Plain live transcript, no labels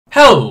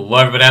Hello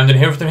everybody, I'm Dan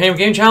here from the Home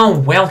Game Channel.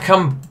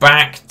 Welcome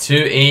back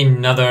to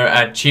another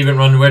achievement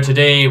run where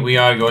today we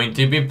are going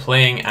to be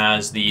playing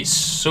as the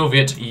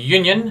Soviet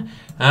Union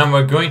and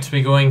we're going to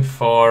be going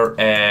for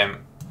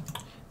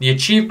the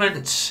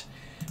achievement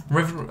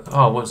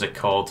what was it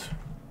called?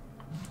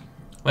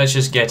 Let's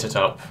just get it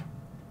up.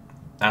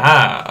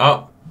 Aha!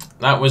 Oh,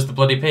 that was the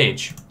bloody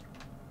page.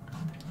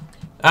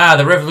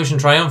 The Revolution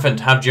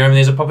Triumphant, have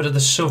Germany as a puppet of the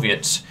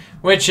Soviets,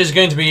 which is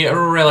going to be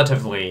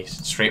relatively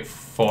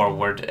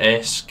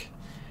straightforward-esque.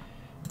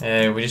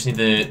 We just need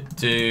to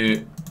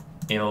do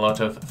a lot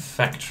of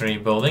factory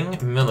building,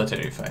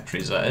 military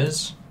factories that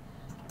is.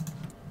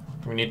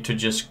 We need to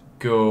just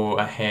go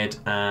ahead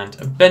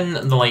and bin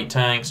the light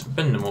tanks,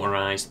 bin the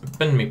motorized,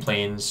 bin me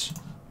planes.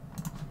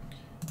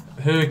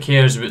 Who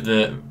cares about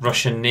the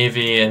Russian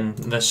Navy in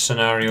this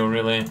scenario,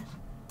 really?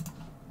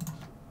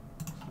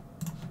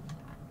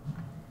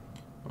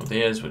 What it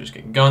is, we'll just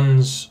get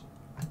guns,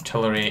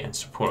 artillery, and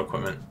support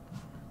equipment.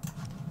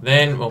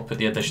 Then we'll put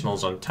the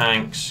additionals on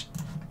tanks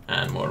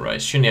and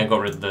motorized. Shouldn't I got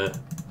rid of the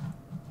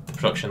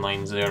production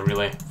lines there,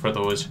 really, for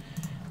those.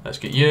 Let's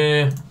get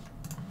you,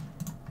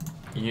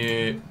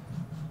 and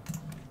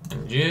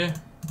you. I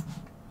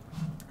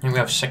think we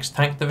have 6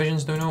 tank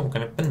divisions, do we know? We're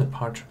going to bin the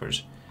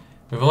paratroopers.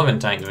 We have 11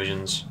 tank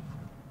divisions.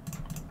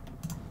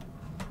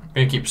 We're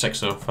going to keep 6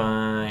 though.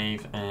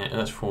 5, and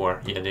that's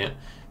 4. Yeah, do it.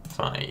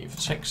 5,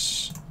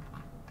 6.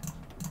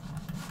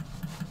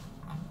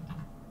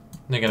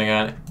 They're going to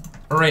get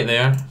right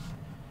there.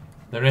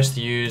 The rest of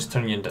you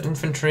turn you into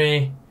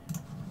infantry.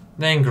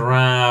 Then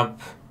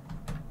grab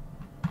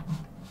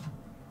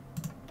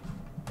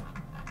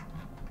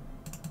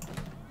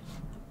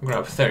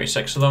grab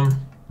 36 of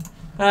them.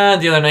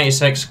 And the other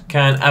 96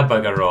 can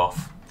bugger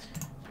off.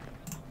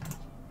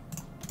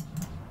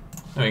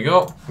 There we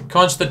go.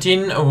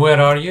 Konstantin, where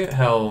are you?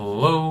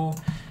 Hello.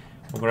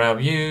 We'll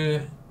grab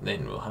you.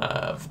 Then we'll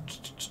have...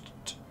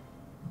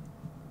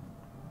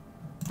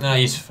 Nah,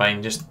 he's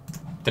fine. Just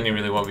didn't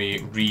really want to be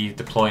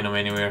redeploying him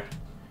anywhere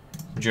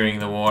during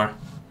the war.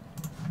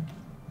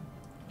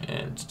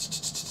 And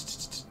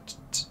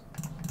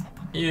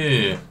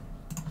you.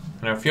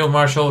 And our field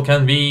marshal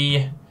can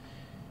be...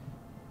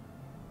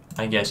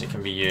 I guess it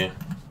can be you.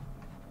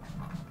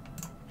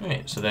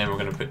 Right, so then we're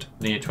going to put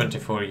the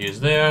 24 U's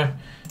there.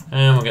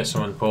 And we'll get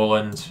some in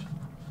Poland.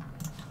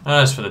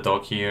 As for the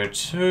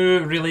dockyards,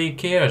 who really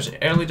cares?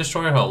 Early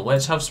destroyer hull.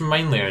 Let's have some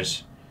mine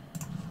layers.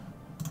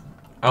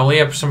 I'll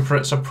lay up some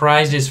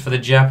surprises for the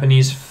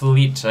Japanese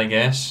fleet, I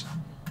guess.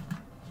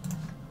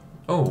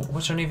 Oh,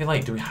 what's our navy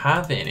like? Do we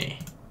have any?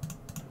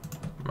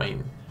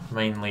 Mine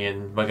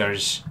laying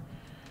buggers.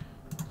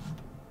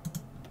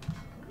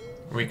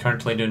 We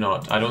currently do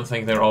not. I don't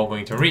think they're all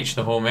going to reach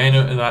the home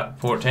that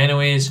port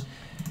anyways.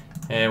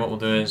 What we'll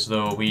do is,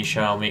 though, we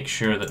shall make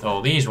sure that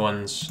all these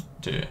ones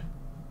do.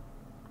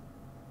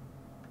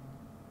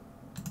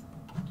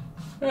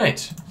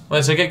 Right,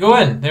 let's get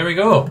going. There we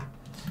go.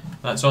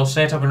 That's all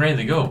set up and ready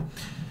to go.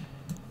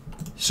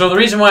 So the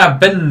reason why I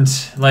binned,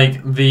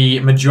 like, the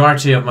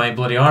majority of my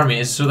bloody army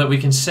is so that we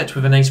can sit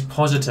with a nice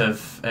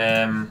positive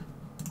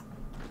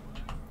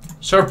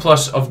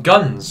surplus of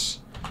guns.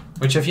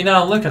 Which, if you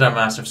now look at our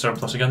massive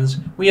surplus of guns,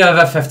 we have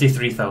a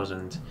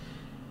 53,000.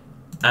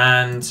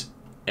 And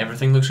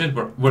everything looks good.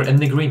 We're in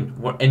the green.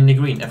 We're in the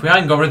green. If we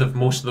hadn't got rid of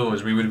most of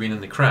those, we would have been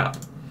in the crap.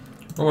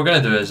 What we're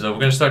going to do is, though, we're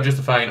going to start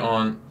justifying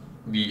on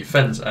the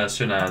Finns as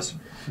soon as.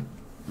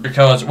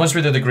 Because once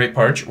we do the Great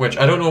Purge, which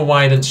I don't know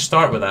why I didn't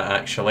start with that,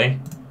 actually.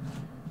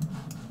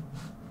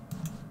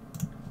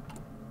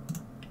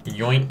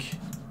 Yoink.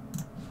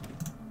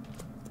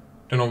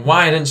 Don't know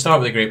why I didn't start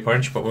with the Great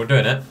Purge, but we're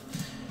doing it.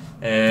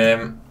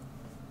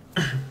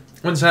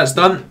 Once that's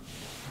done,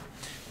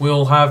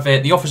 we'll have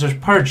the officers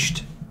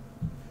purged.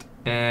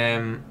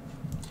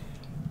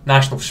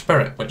 National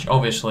spirit, which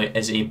obviously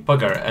is a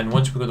bugger, and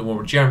once we go to war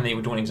with Germany,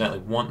 we don't exactly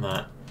want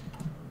that.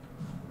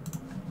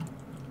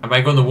 And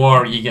by going to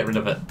war, you get rid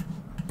of it,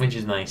 which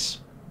is nice.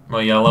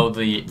 Well, you allow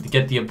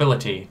get the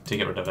ability to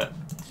get rid of it.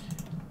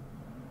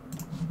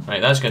 Right,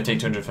 that's going to take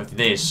 250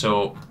 days,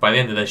 so by the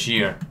end of this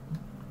year,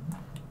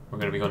 we're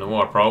going to be going to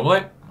war,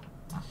 probably.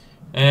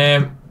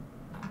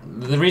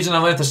 The reason I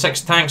left the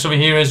 6 tanks over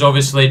here is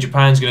obviously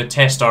Japan's going to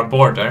test our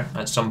border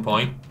at some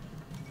point.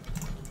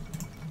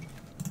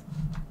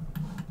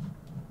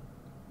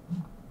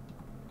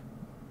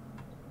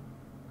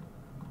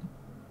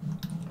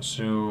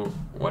 So,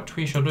 what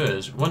we shall do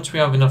is, once we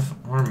have enough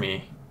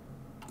army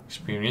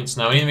experience,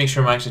 now I need to make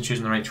sure I'm actually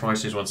choosing the right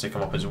choices once they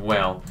come up as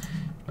well.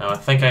 Now, I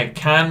think I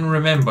can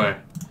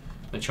remember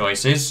the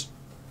choices.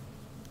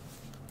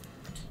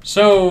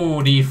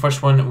 So, the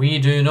first one, we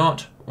do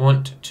not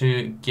want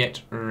to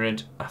get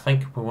rid... I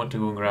think we want to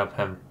go and grab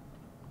him.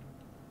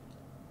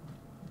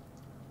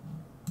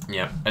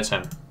 Yeah, it's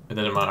him. It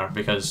doesn't matter,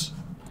 because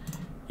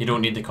you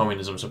don't need the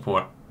communism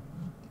support.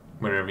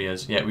 Wherever he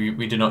is. Yeah,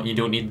 we do not. You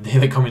don't need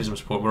the communism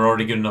support. We're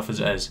already good enough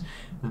as it is.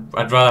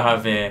 I'd rather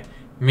have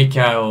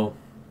Mikhail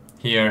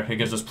here, who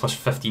gives us plus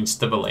 15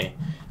 stability.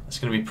 That's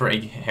going to be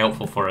pretty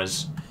helpful for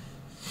us.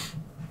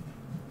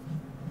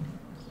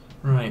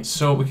 Right,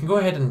 so we can go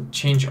ahead and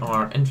change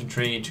our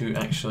inventory to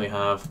actually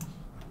have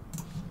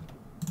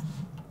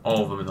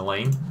all of them in the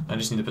line. I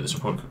just need to put the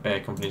support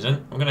companies in.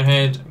 I'm going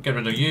to get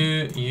rid of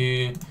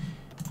you,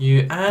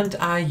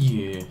 and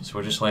you. So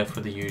we're just left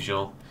with the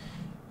usual.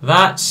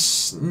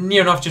 That's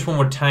near enough, just one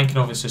more tank and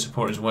obviously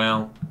support as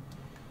well.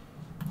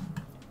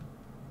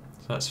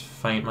 So that's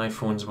fine, my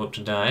phone's about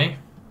to die.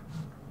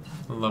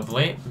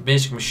 Lovely.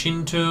 Basic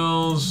machine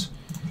tools.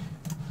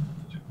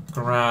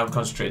 Grab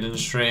concentrated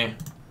industry.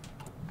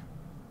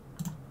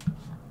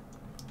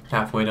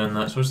 Halfway done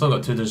that, so we've still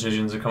got 2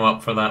 decisions to come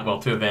up for that, well,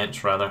 2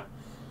 events rather.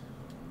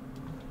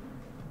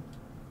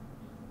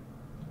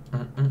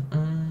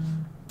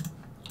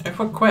 If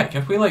we're quick,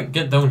 if we like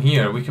get down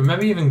here, we can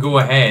maybe even go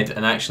ahead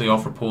and actually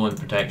offer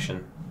Poland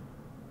protection.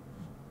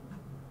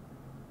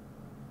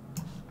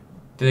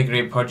 Do the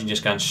Great Purge and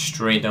just gone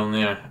straight down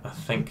there. I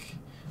think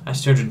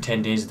that's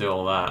 210 days to do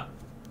all that.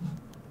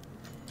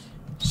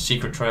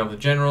 Secret trial of the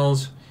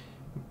generals.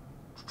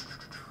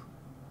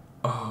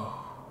 Oh.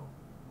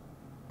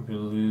 We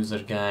lose our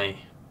guy.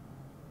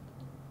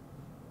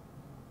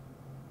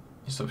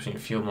 He's up being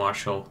Field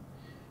Marshal.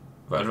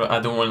 But I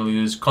don't want to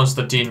lose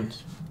Constantine.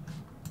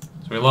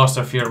 So we lost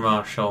our Field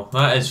Marshal.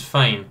 That is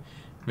fine.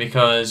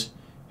 Because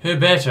who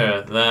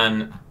better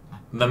than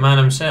the man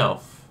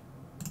himself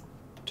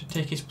to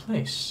take his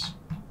place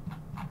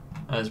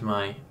as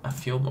a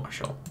Field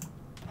Marshal.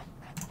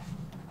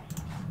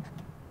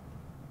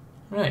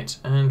 Right,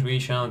 and we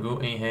shall go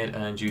ahead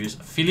and use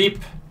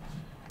Philippe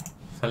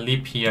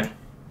here.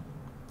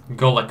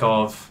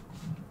 Golikov.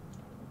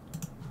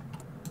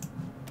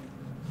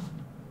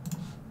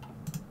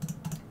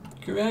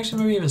 Could we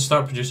actually maybe even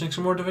start producing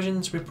some more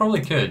divisions? We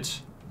probably could.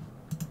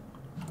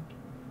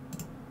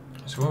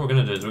 So what we're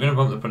going to do is we're going to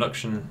bump the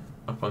production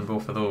up on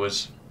both of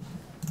those.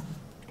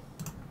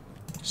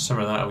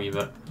 Simmer that a wee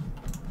bit.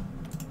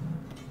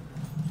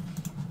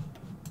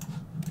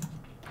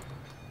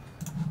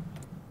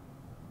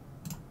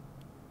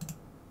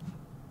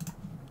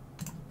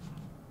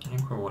 I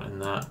think we're wanting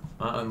that.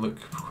 That'll look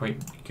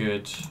quite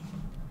good.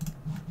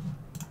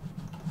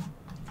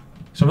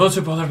 So I'm not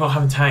too bothered about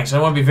having tanks. I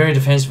want to be very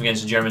defensive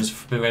against the Germans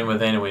to win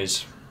with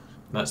anyways.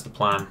 That's the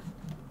plan.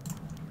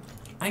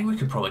 I think we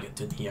could probably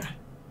get in here.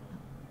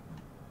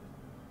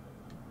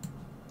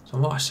 It's a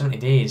lot of 70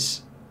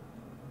 days.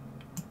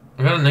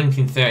 We're on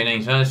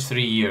 1939, so that's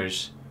 3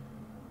 years.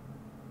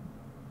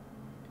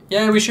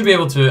 Yeah, we should be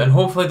able to, and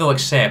hopefully they'll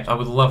accept. I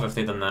would love if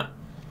they'd done that.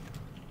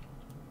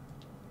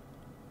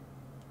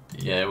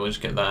 Yeah, we'll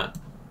just get that.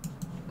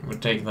 We'll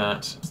take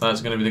that. So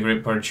that's going to be the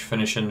Great Purge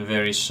finishing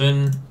very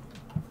soon.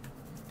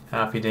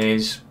 Happy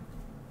days.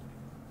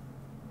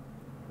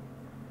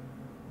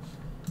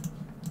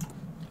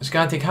 It's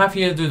going to take half a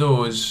year to do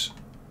those.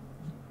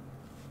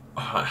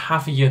 Oh,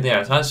 half a year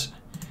there. So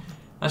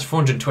that's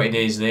 420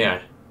 days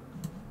there.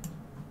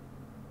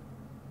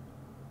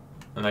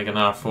 And like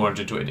another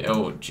 420 days.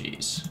 Oh,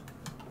 jeez.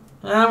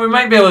 We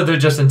might be able to do it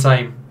just in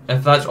time,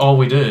 if that's all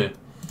we do.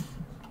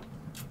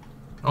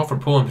 Offer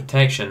Poland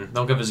protection.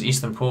 They'll give us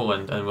Eastern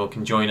Poland and we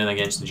can join in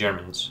against the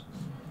Germans.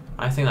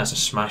 I think that's a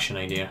smashing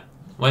idea.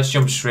 Let's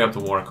jump straight up the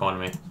war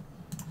economy.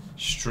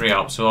 Straight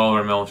up, so all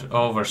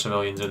of our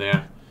civilians are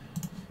there.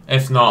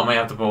 If not, I might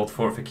have to build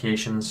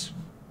fortifications.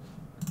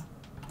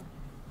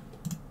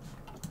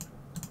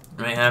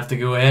 Might have to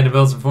go ahead and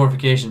build some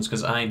fortifications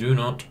because I do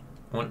not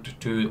want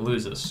to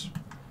lose this.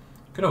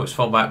 Could always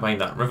fall back behind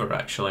that river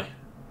actually.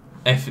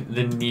 If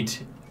the need,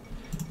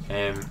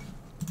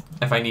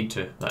 if I need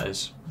to, that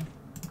is.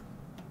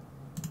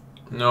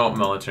 No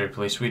military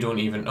police, we don't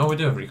even... Oh, we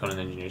do have recon and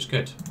engineers,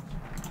 good.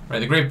 Right,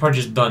 the Great Purge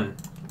is done.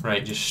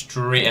 Right, just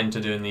straight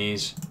into doing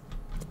these.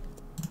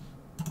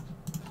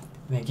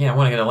 And again, I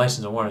want to get a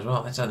license of war as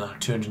well. That's another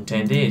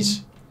 210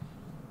 days.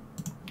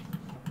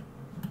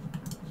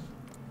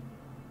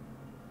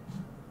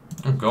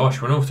 Oh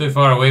gosh, we're not too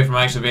far away from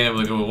actually being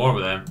able to go to war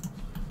with them.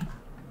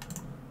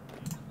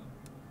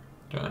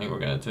 Don't think we're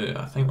going to do...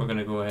 I think we're going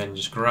to go ahead and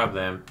just grab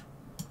them.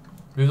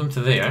 Move them to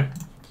there.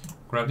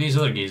 Grab these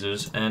other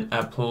geezers and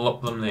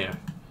plop them there.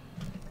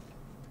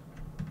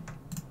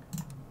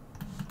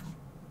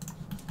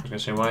 I was going to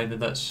say, why did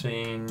that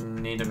say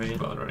need division?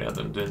 Well, I already had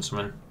them doing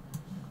something.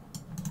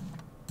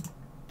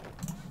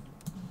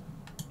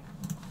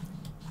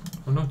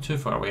 We're not too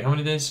far away. How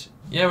many days?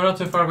 Yeah, we're not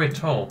too far away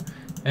at all.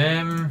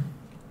 Got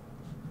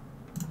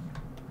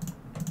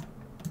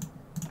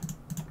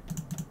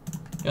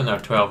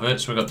another 12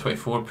 out, so we've got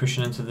 24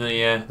 pushing into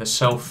the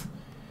south.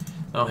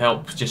 That'll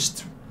help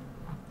just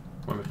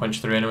when we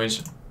punch through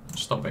anyways.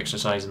 Stop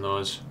exercising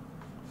those.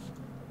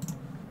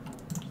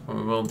 What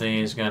we will do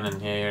is go in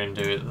here and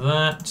do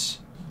that.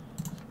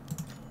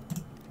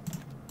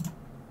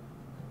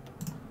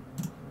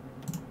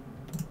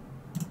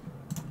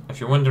 If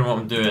you're wondering what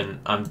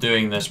I'm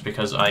doing this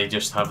because I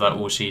just have that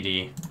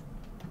OCD.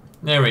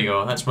 There we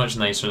go, that's much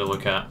nicer to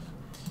look at.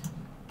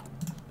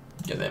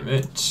 Get them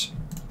out.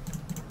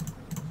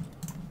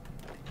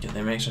 Get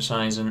them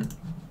exercising.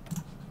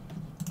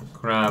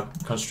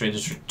 Grab Concentrated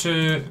District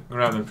 2,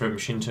 grab Improved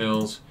Machine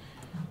Tools,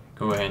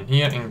 go ahead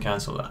here and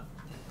cancel that.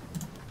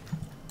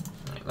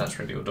 That's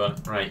radio done.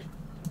 Right.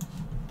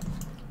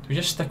 Do we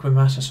just stick with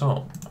mass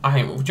assault? I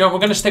think, do you know what, we're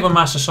going to stick with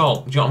mass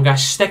assault. Do you know what, I'm going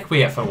to stick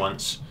with it for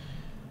once.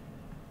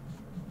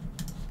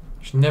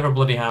 Which never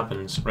bloody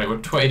happens. Right, we're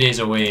 20 days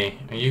away.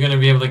 Are you going to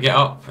be able to get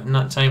up in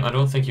that time? I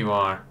don't think you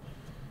are.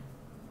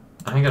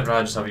 I think I'd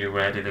rather just have you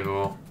ready to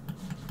go.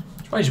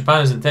 I'm surprised Japan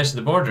hasn't tested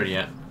the border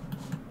yet.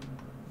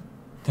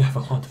 They have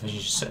a lot of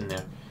divisions just sitting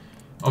there.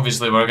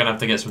 Obviously, we're going to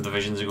have to get some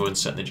divisions to go and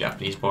sit in the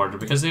Japanese border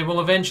because they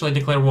will eventually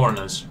declare war on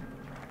us.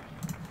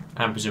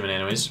 I'm presuming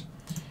anyways.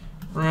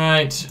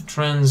 Right,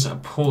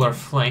 transpolar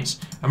flights.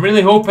 I'm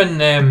really hoping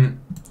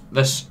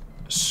this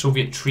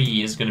Soviet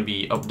tree is going to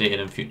be updated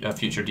in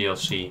future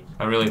DLC.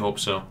 I really hope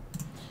so.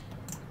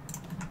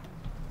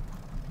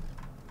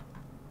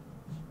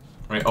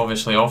 Right,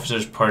 obviously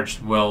Officers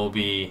Purged will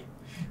be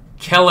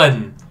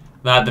killing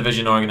that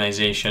division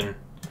organization.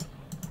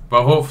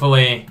 But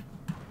hopefully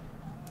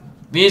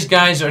these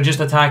guys are just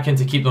attacking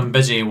to keep them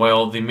busy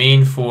while the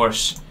main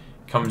force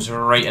comes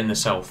right in the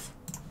south.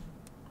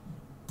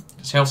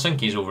 Because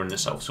Helsinki's over in the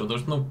south, so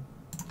there's no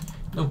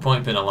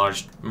point putting a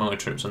large amount of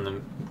troops on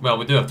them. Well,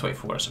 we do have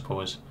 24, I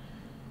suppose.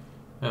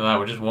 Look at that,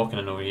 we're just walking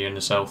in over here in the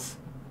south.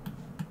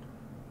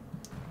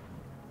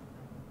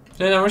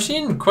 So now we're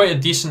seeing quite a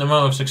decent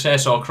amount of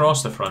success all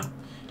across the front.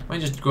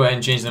 Might just go ahead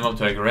and change them up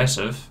to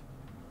aggressive.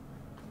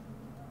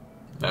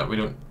 No, we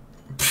don't.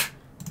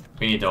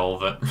 We need all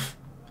of it.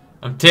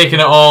 I'm taking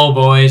it all,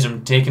 boys.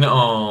 I'm taking it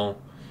all.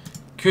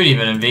 Could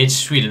even invade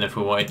Sweden if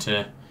we wanted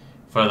to.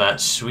 For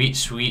that sweet,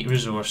 sweet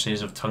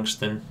resources of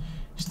tungsten,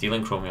 steel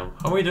and chromium.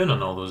 How are we doing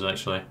on all those,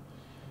 actually?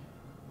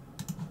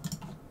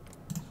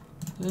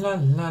 La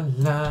la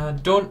la.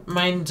 Don't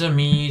mind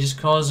me, just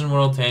causing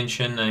world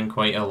tension and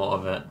quite a lot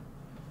of it.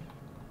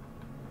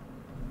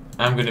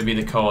 I'm going to be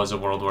the cause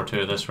of World War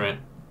II at this rate.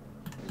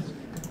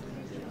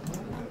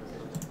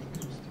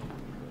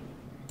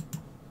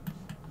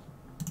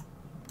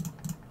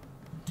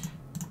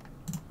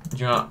 Do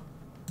you know what?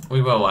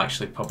 We will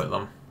actually puppet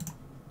them.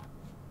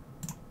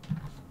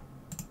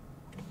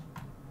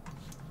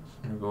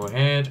 Go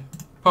ahead,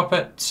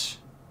 puppet.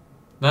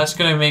 That's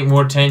going to make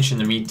more tension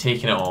than me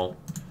taking it all.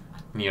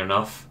 Near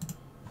enough.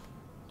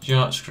 Do you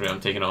know what? Screw it, I'm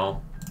taking it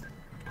all.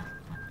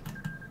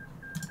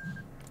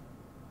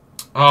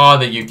 Oh,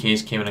 the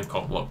UK's came in and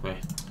cock-blocked me.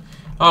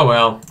 Oh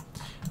well.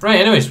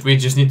 Right, anyways, we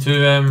just need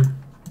to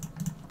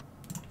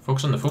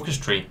focus on the focus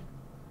tree.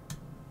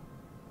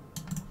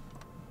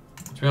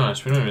 To be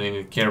honest, we don't really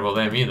need to care about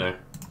them either.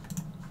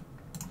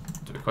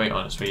 To be quite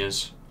honest with you.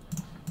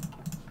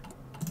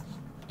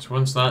 So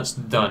once that's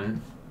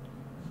done,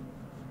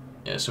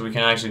 yeah, so we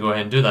can actually go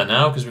ahead and do that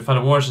now because we've had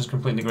a war since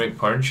completing the Great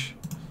Purge.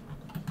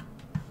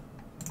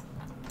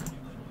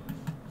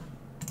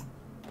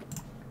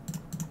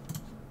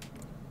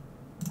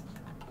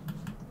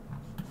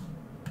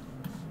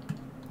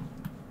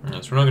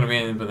 So we're not going to be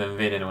able to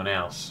invade anyone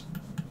else.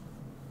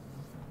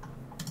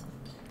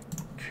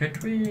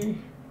 Could we?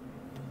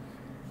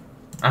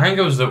 I think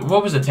it was the.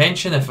 What was the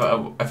tension if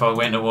I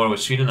went to war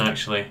with Sweden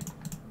actually?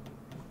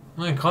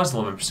 Only cost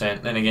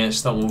 11%. Then again, it's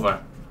still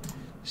over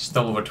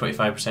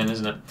 25%,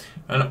 isn't it?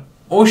 An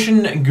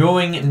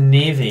ocean-going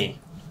navy.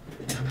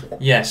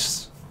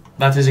 Yes,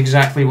 that is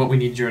exactly what we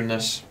need during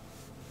this.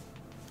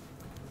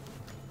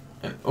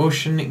 An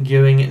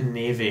ocean-going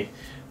navy.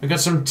 We've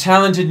got some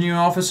talented new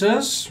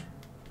officers.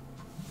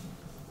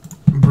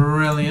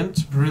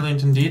 Brilliant,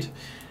 brilliant indeed.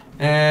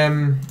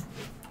 So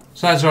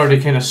that's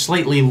already kind of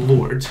slightly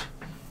lowered.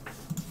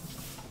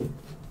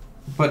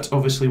 But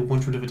obviously we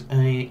want rid of it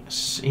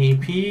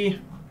ASAP.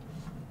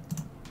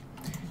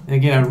 And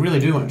again, I really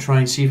do want to try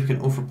and see if we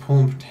can offer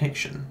Poland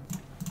protection.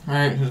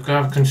 Alright, we've got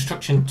to have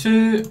construction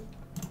 2.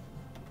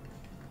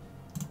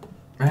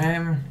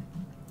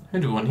 Who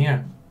do we want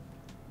here?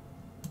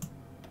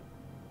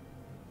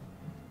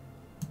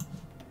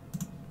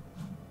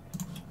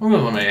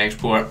 We'll limit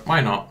export, why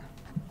not?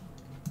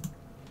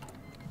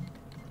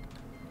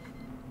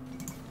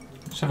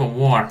 Let's have a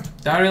war.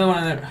 Do I really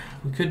want to...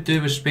 We could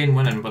do with Spain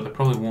winning, but they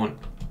probably won't.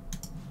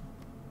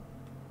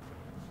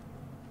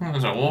 Well,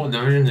 there's a lot of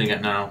divisions they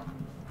get now.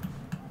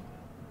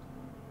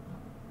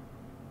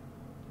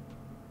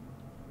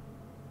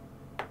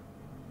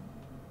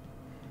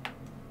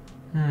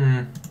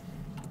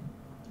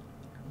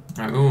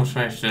 Right, we almost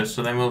finished this,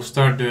 so then we'll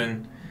start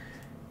doing...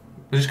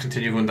 We'll just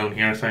continue going down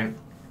here, I think.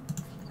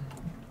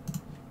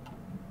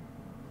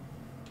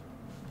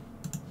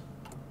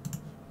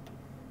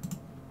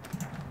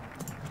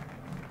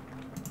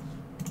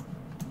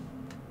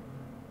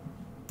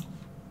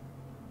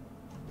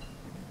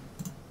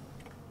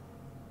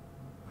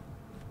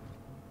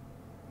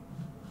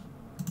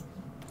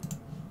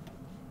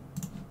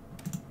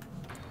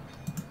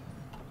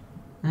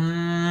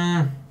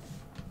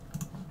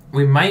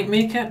 We might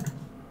make it.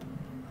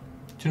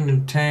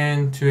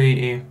 210,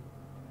 280.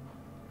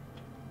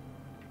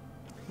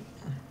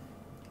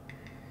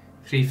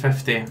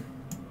 350.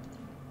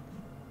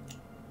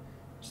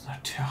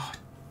 Oh,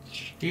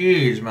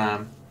 jeez,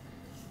 man.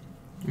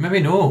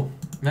 Maybe no.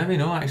 Maybe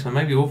no, actually. I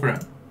might be over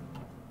it.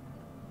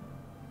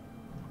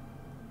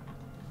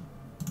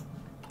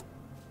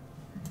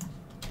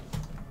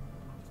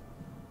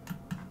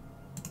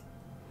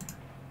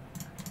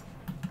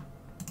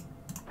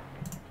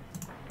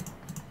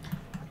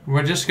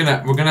 We're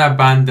gonna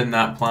abandon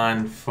that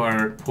plan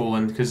for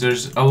Poland because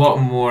there's a lot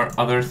more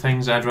other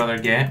things I'd rather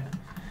get.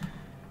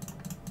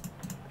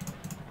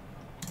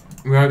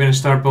 We are going to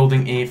start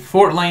building a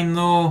fort line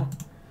though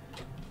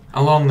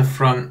along the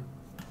front.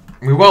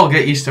 We will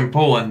get Eastern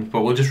Poland,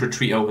 but we'll just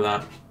retreat over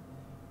that.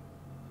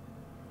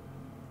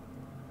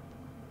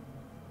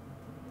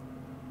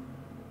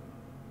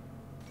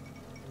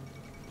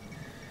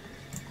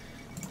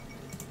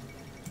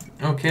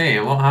 Okay,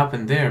 what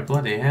happened there?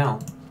 Bloody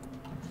hell.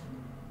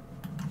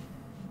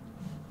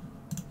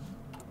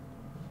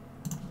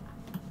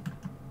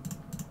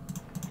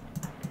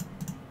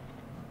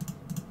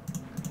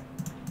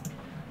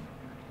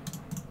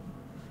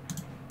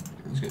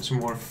 Let's get some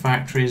more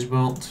factories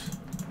built.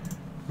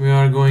 We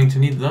are going to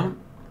need them.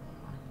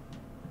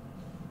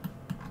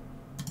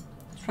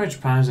 Let's try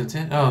Japan's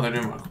into. Oh, they're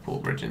doing Marco Polo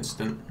Bridge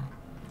incident.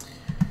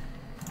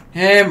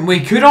 We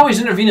could always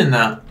intervene in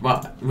that,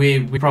 but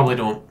we probably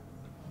don't.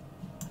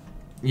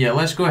 Yeah,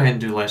 let's go ahead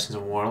and do Lessons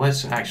of War.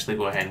 Let's actually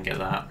go ahead and get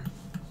that.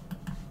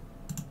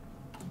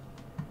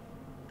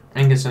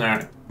 I think it's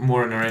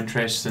more in our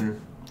interest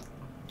than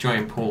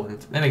joining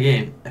Poland. Then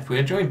again, if we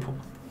had joined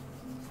Poland.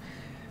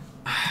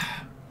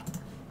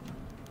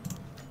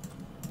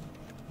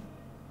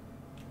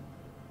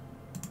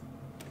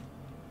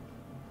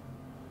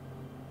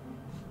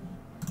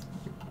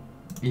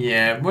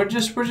 Yeah, we're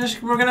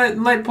gonna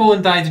let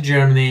Poland die to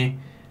Germany,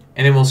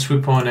 and then we'll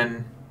swoop on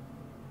in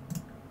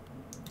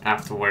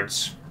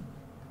afterwards.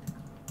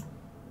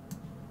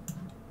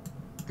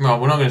 Well,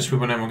 we're not gonna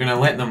swoop on in. We're gonna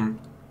let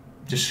them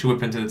just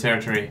swoop into the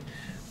territory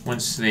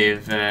once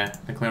they've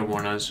declared war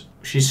on us.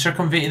 She's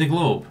circumvented the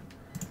globe.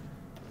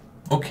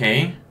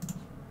 Okay.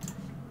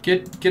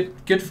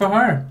 Good for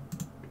her.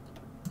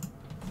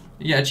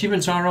 Yeah,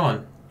 achievements are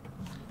on.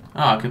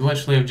 Ah, I could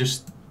literally have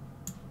just.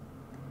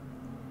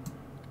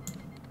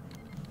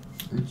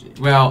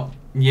 Well,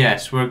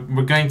 yes, we're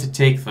going to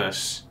take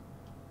this.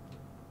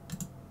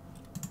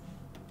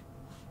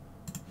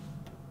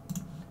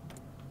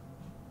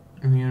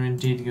 We are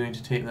indeed going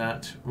to take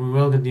that. We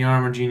will get the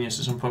armor genius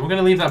at some point. We're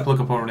going to leave that block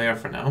up over there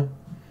for now.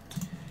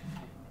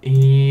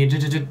 We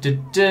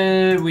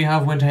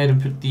have went ahead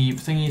and put the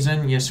thingies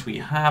in. Yes, we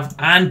have.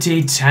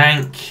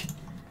 Anti-tank.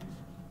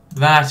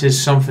 That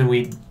is something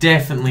we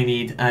definitely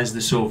need as the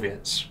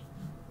Soviets.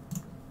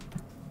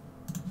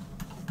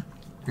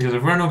 Because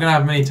if we're not going to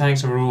have many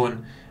tanks of our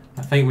own,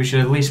 I think we should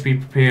at least be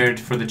prepared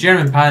for the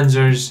German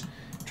panzers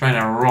trying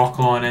to rock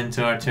on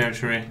into our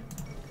territory.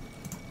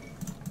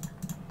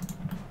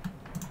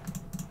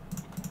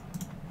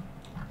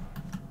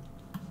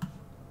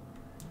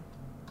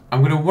 I'm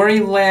going to worry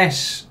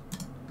less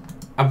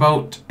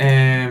about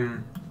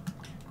the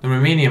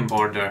Romanian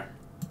border.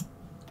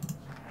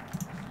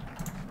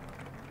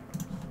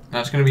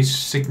 That's going to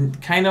be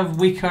kind of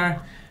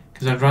weaker.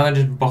 Because I'd rather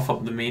just buff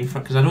up the main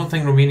front, because I don't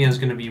think Romania is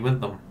going to be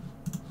with them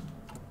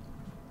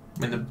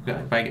by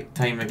the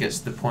time it gets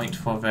to the point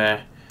for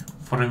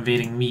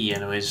invading me,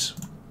 anyways.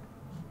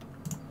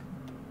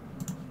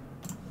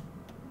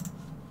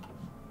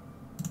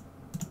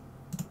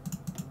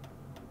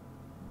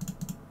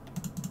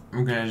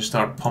 I'm going to just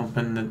start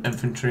pumping the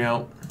infantry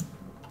out.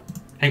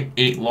 I think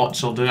 8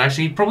 lots will do.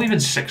 Actually, probably even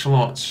 6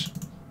 lots.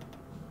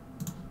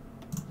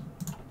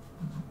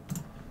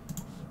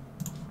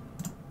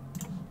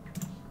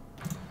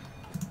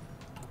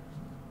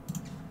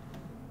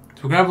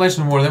 So grab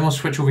Lesson of War, then we'll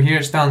switch over here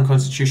at Stalin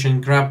Constitution,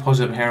 grab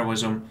Positive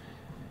Heroism,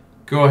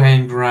 go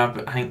ahead and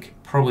grab, I think,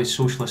 probably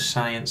Socialist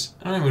Science.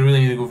 I don't think we really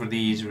need to go for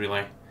these,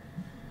 really.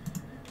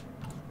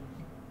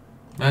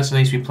 That's a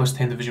nice wee plus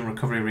 10 division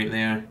recovery rate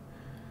there.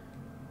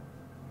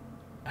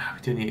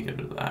 We do need to get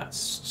rid of that.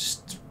 It's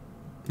just,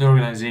 the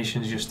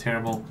organisation's just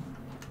terrible.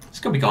 It's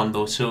going to be gone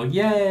though, so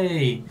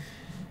yay!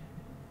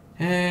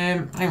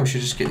 I think we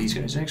should just get these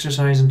guys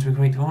exercising, to be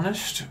quite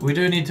honest. We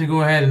do need to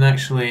go ahead and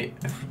actually,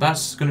 if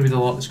that's going to be the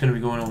lot that's going to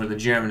be going over to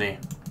Germany.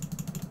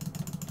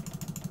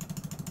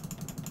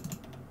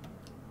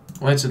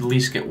 Let's at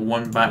least get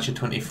one batch of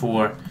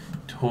 24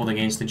 to hold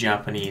against the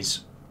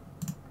Japanese.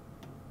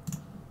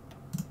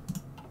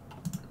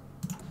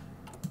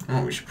 And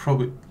what we should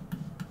probably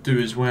do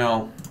as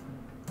well.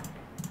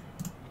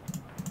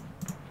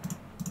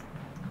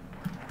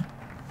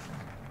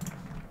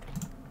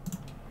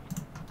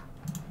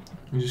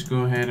 We just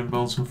go ahead and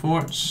build some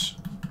forts.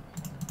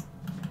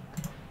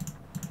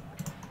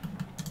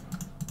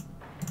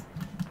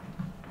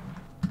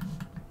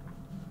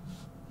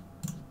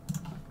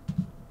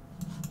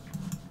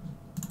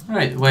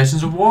 Alright,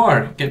 Lessons of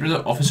War. Get rid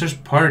of officers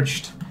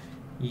purged.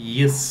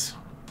 Yes.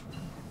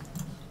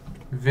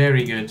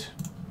 Very good.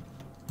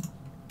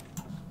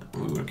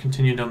 We're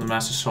continuing down the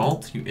mass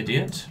assault, you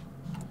idiot.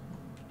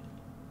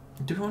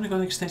 Do we want to go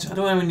extensive? I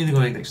don't think we need to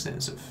go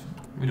extensive.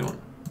 We don't.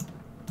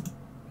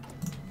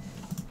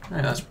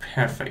 Right, that's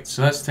perfect.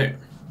 So that's the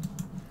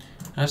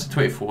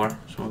 24. So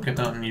we'll get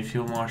that on new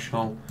Field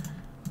Marshal.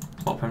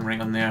 Plop him right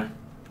on there.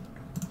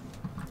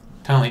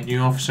 Talented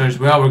new officers.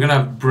 Well, we're going to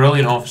have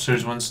brilliant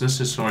officers once this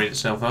has sorted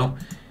itself out.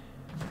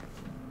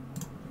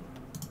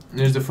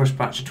 There's the first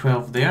batch of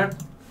 12 there.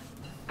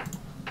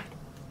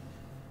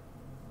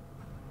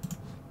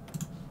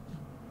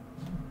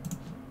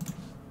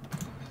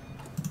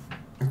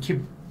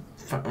 Keep...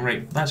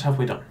 Right, that's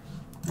halfway done.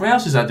 What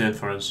else is that doing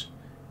for us?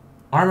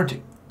 Armor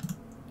to...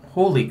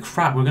 Holy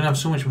crap, we're going to have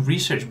so much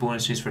research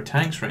bonuses for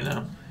tanks right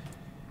now.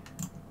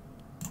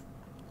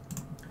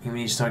 We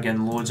need to start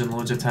getting loads and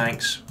loads of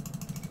tanks.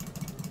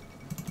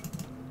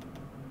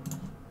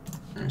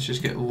 Let's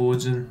just get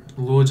loads and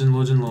loads and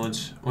loads and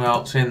loads.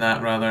 Well, saying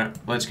that rather,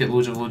 let's get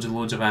loads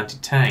of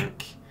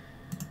anti-tank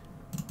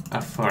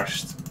at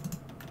first.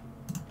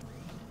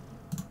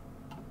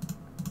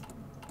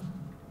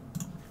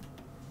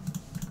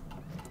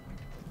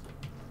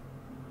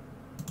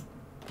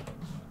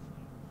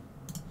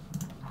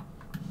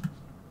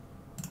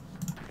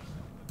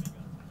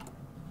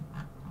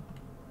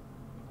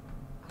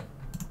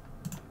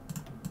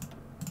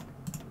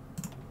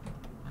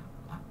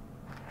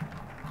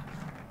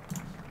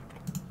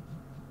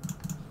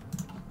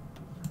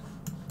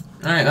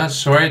 Alright, that's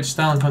sorted.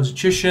 Style and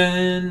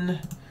Constitution.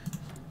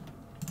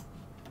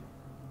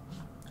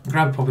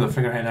 Grab Popular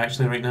Figurehead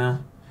actually right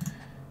now.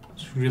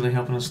 It's really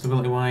helping us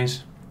stability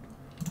wise.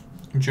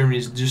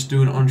 Germany's just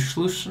doing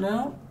Anschluss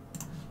now.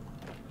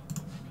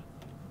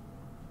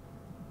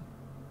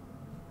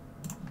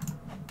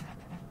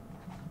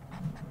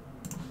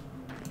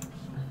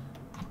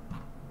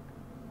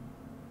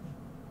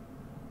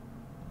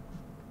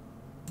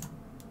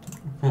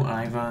 Put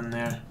Ivan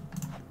there.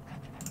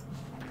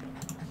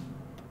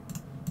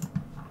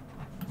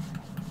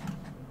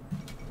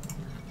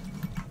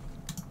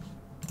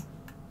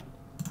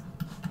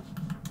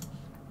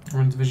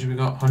 One division we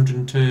got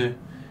 102.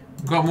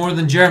 We've got more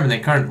than Germany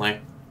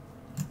currently.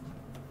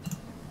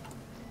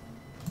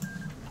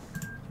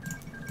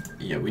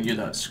 Yeah, we knew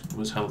that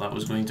was how that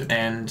was going to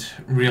end.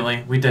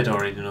 Really, we did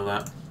already know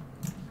that.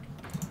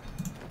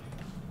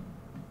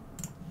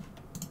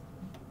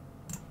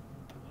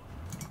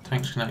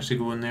 Tanks can actually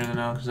go in there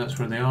now because that's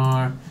where they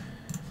are.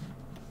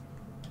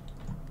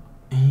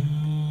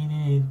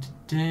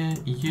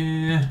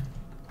 Yeah.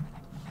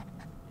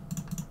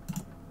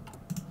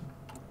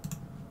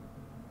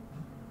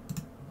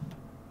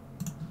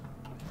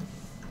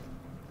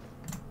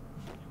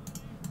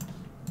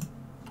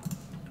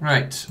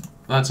 Right,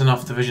 that's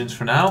enough divisions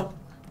for now.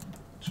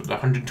 So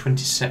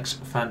 126,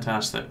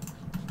 fantastic.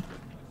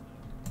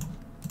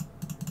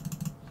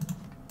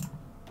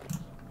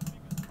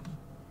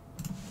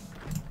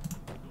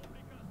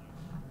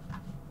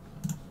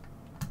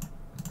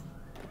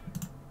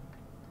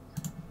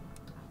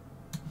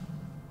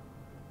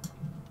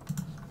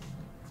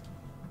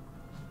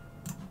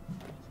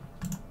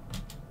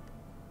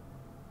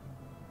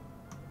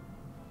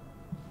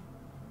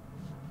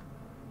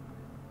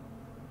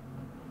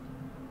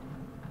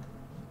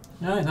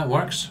 Alright, that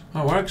works.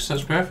 That works.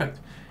 That's perfect.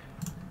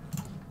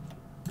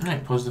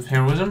 Alright, positive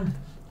heroism.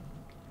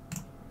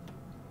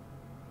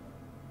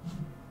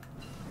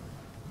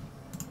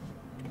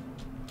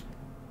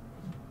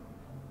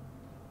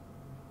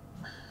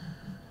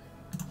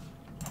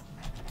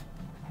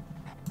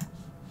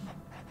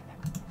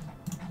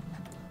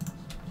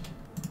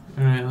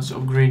 Alright, let's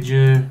upgrade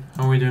you.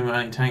 How are we doing with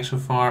anti-tank so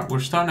far?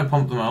 We're starting to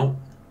pump them out.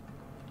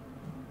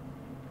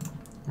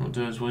 What we'll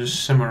do is we'll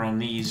just simmer on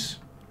these.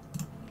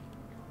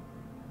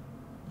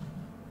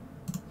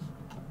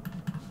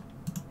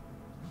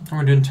 How are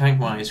we doing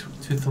tank-wise?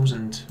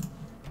 2,000.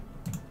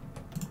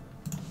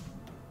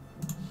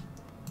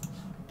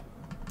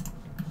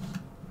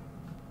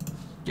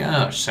 Get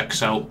another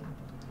 6 out.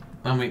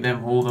 That'll make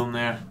them hold on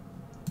there.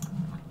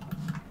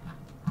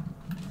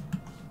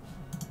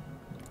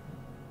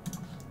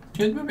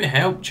 Could maybe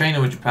help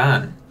China with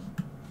Japan.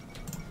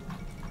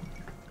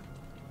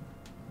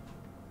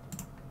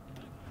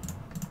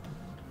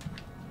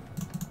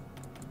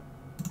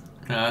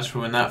 That's for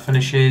when that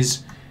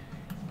finishes.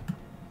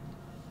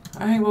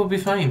 I think we'll be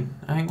fine.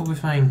 I think we'll be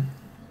fine.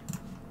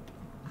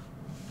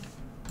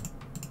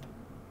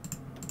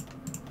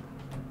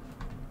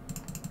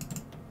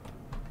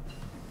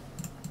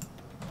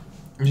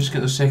 Just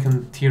get the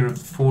second tier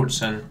of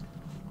forts in.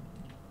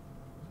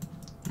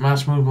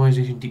 Mass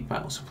mobilization, deep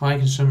battle, supply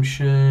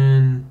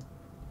consumption,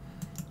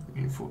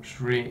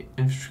 reinforced rate,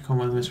 infantry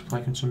combat with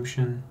supply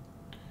consumption,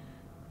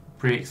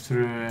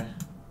 breakthrough,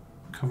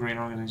 recovery and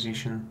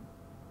organization.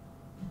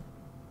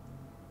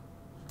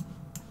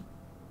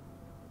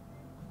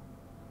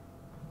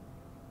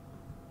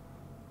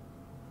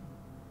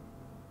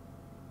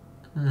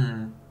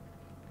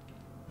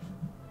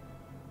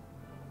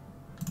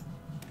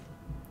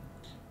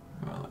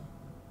 Well,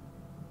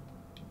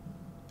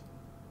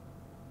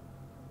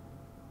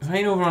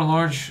 fighting over a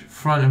large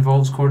front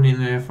involves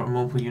coordinating the effort of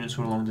multiple units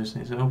over a long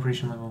distance. At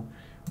operation level,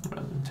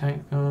 rather than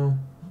tactical,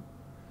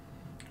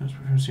 that's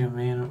preference of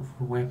men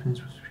for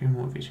weapons with superior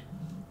motivation.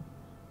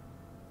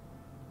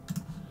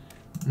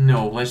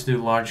 No, let's do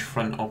large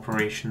front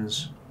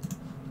operations.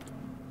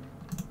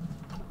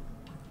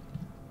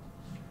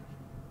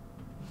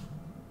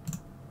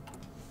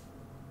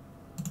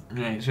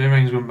 Right, so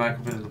everything's going back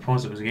up into the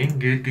positives again.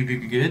 Good, good,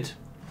 good, good, good.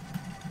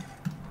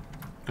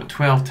 Got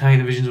 12 TIE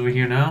divisions over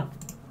here now.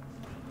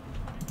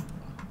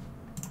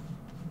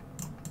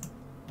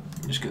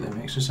 Just get them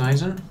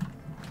exercising.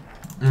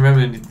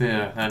 Remember,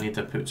 I need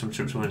to put some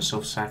troops over in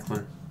South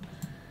Sakhalin.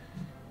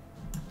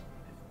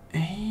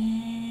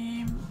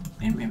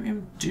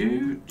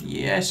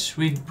 Yes,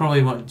 we'd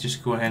probably want to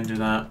just go ahead and do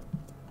that.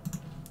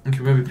 We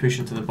could maybe push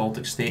into the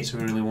Baltic states if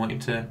we really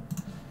wanted to.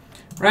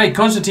 Right,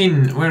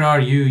 Constantine, where are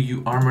you,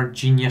 you armoured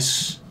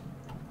genius?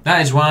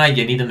 That is why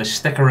you need him to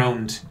stick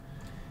around.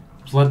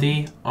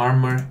 Bloody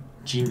armour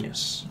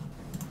genius.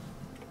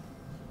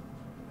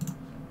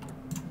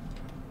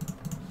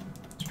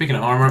 Speaking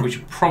of armour, we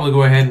should probably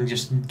go ahead and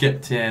just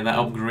get that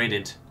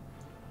upgraded.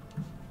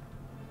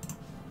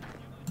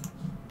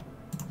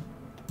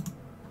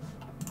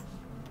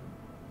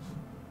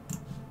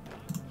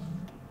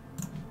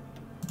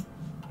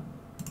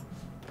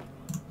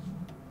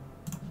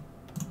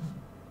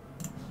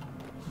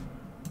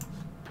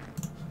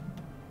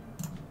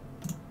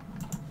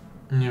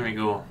 There we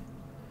go.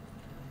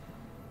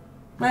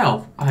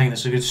 Well, I think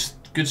that's a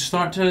good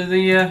start to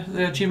the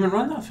achievement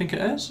run. I think it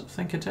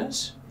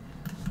is.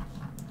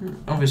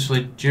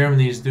 Obviously,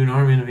 Germany is doing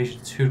Army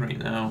Innovation 2 right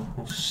now.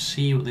 We'll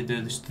see what they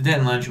do. The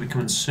Sudetenland should be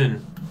coming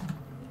soon.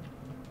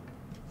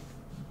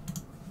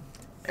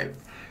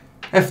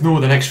 If no,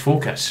 the next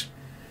focus.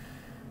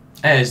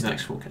 It is the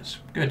next focus.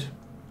 Good.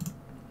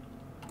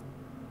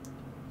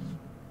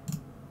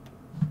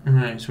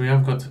 Right, so we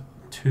have got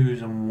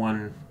 2s and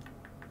 1.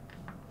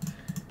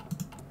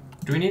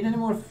 Do we need any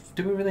more?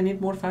 Do we really need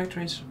more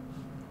factories?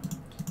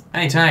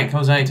 Anti-tank,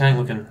 how's anti-tank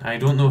looking? I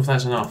don't know if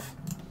that's enough.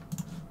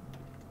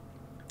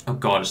 Oh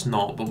god, it's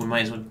not, but we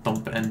might as well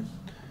dump it in.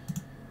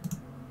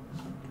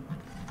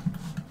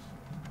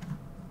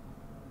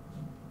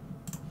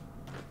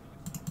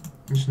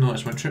 Just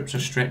notice my troops are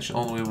stretched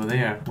all the way over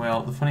there.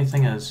 Well, the funny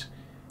thing is,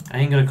 I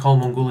ain't gonna call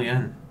Mongolia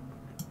in.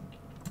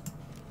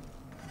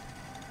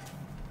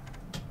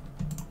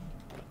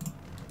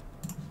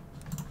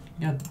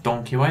 Yeah,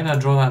 donkey, why did I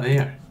draw that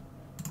there?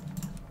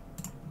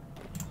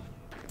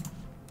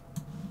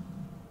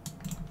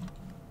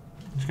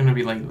 It's gonna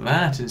be like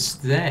that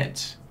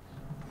instead.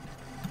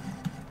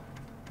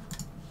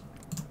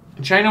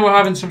 China were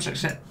having some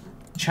success.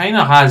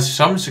 China has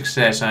some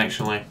success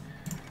actually.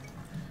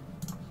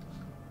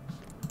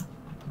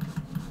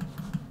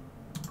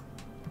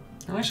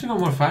 I've actually got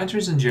more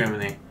factories than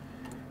Germany.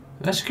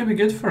 This could be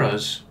good for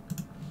us.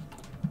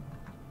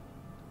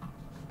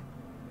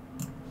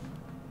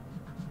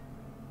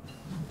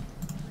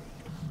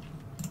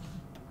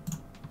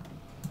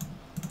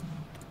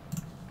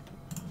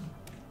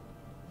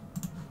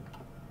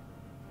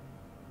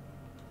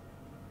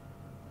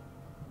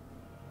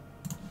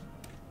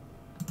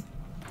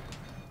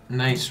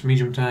 Nice,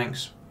 medium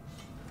tanks.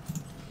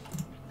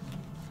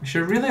 We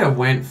should really have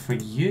went for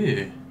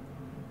you.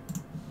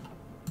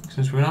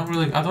 Since we're not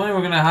really... I don't think we're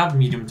going to have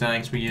medium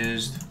tanks we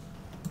used.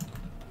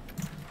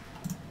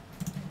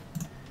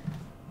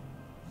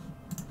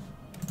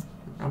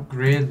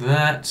 Upgrade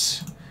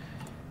that.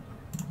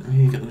 We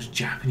need to get those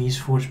Japanese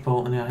forts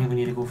built in there. I think we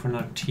need to go for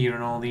another tier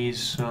on all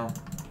these, so...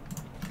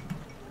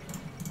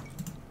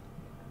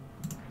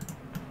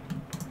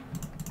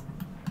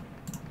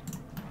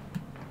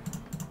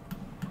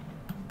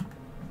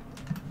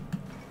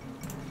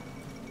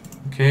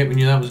 Okay, we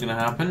knew that was going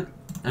to happen.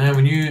 And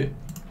we knew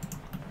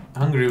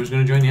Hungary was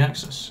going to join the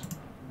Axis.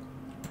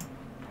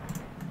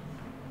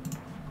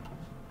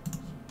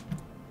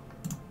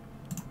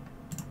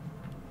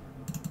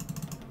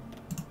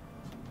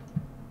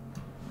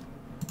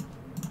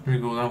 There we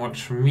go, that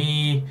works for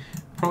me.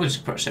 Probably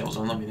just put ourselves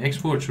on limited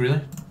exports,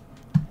 really.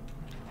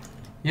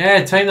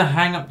 Yeah, time to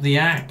hang up the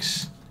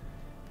axe.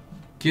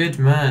 Good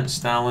man,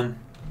 Stalin.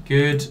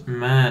 Good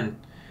man.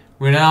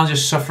 We're now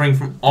just suffering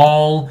from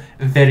all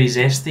very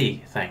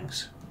zesty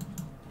things.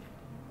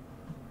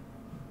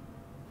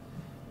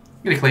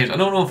 The claims. I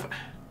don't know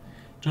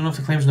if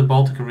the claims in the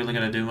Baltic are really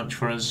going to do much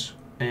for us.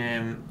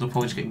 They'll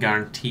probably just get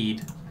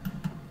guaranteed.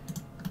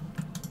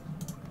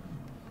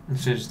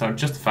 Let's just start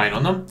justifying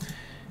on them.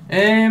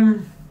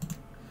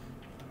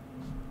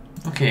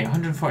 Okay,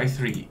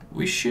 143.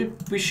 We should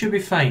be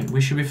fine.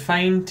 We should be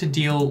fine to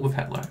deal with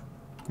Hitler.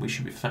 We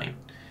should be fine.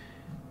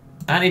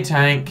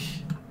 Anti-tank.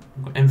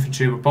 We've got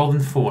infantry. We're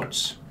building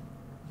forts.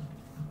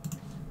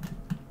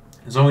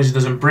 As long as he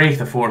doesn't break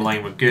the fort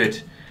line, we're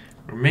good.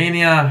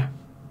 Romania.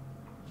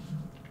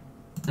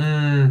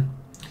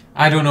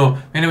 I don't know.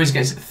 Anyways,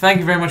 guys, thank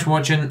you very much for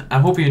watching. I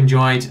hope you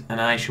enjoyed,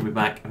 and I shall be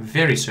back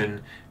very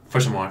soon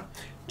for some more.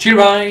 Cheer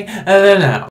bye, and then out.